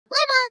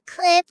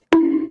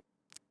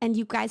and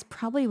you guys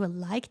probably will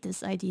like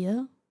this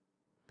idea.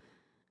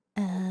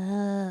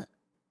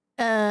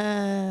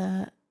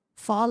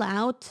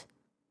 Fallout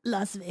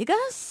Las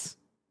Vegas?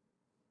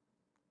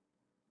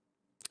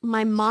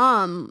 My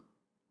mom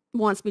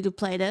wants me to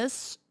play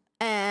this,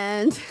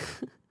 and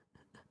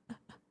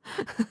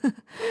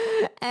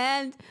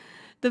and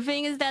the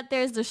thing is that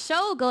there's the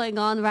show going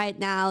on right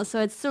now,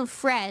 so it's still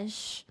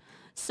fresh.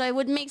 So it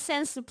would make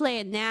sense to play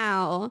it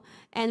now.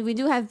 And we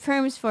do have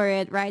perms for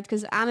it, right?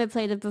 Because 𝗵𝗵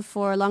played it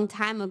before a long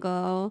time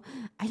ago.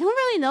 I don't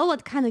really know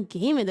what kind of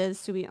game it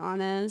is, to be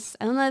honest.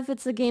 I don't know if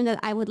it's a game that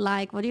I would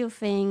like. What do you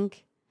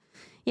think?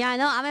 Yeah, I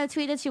know 𝗵𝗵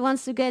tweeted she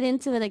wants to get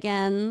into it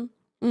again.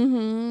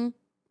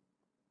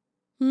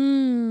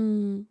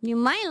 You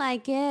might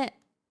like it.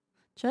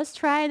 Just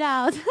try it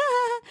out.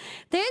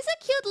 There's a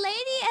cute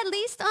lady, at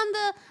least on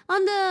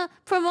the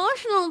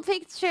promotional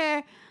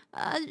picture.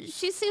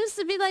 She seems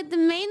to be like the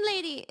main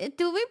lady.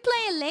 Do we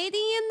play a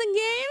lady in the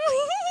game?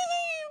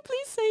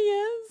 Please say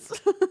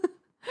yes.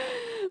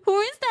 Who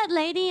is that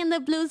lady in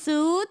the blue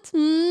suit?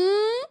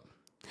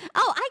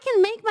 Oh, I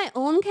can make my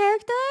own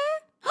character?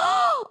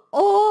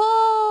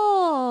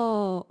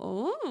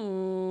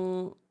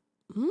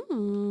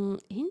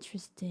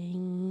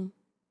 Interesting.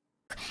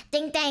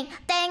 Ding ding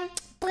ding.